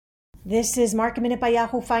This is Market Minute by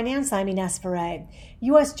Yahoo Finance. I'm Ines Ferre.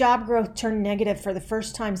 U.S. job growth turned negative for the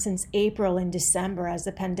first time since April and December as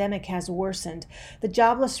the pandemic has worsened. The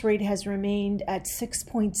jobless rate has remained at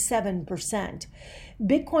 6.7%.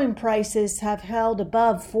 Bitcoin prices have held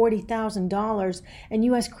above $40,000, and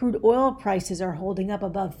U.S. crude oil prices are holding up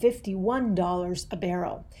above $51 a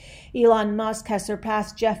barrel. Elon Musk has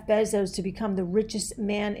surpassed Jeff Bezos to become the richest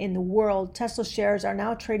man in the world. Tesla shares are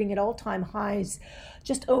now trading at all-time highs,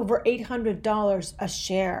 just over $800 a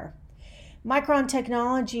share. Micron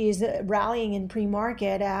Technology is rallying in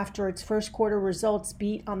pre-market after its first quarter results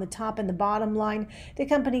beat on the top and the bottom line. The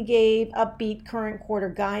company gave upbeat current quarter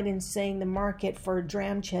guidance, saying the market for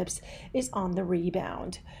DRAM chips is on the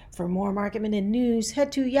rebound. For more Market Minute news,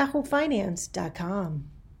 head to yahoofinance.com.